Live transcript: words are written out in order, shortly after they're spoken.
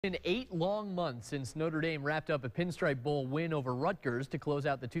Been 8 long months since Notre Dame wrapped up a Pinstripe Bowl win over Rutgers to close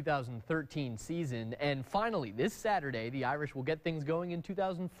out the 2013 season. And finally, this Saturday, the Irish will get things going in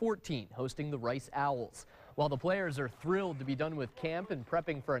 2014, hosting the Rice Owls. While the players are thrilled to be done with camp and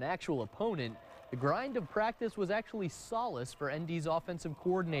prepping for an actual opponent, the grind of practice was actually solace for ND's offensive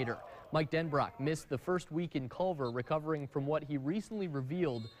coordinator. Mike Denbrock missed the first week in Culver, recovering from what he recently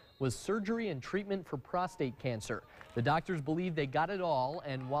revealed was surgery and treatment for prostate cancer. The doctors believe they got it all,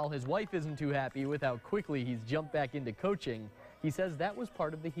 and while his wife isn't too happy with how quickly he's jumped back into coaching, he says that was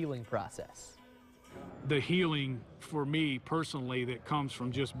part of the healing process. The healing for me personally that comes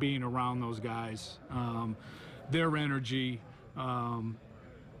from just being around those guys, their energy,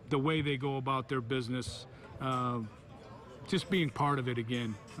 the way they go about their business, just being part of it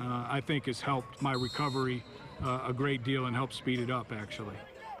again, I think has helped my recovery a great deal and helped speed it up, actually.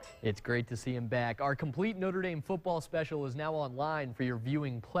 It's great to see him back. Our complete Notre Dame football special is now online for your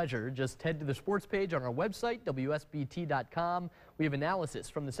viewing pleasure. Just head to the sports page on our website, wsbt.com. We have analysis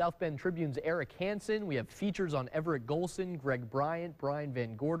from the South Bend Tribune's Eric Hansen. We have features on Everett Golson, Greg Bryant, Brian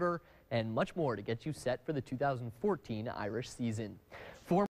Van Gorder, and much more to get you set for the 2014 Irish season.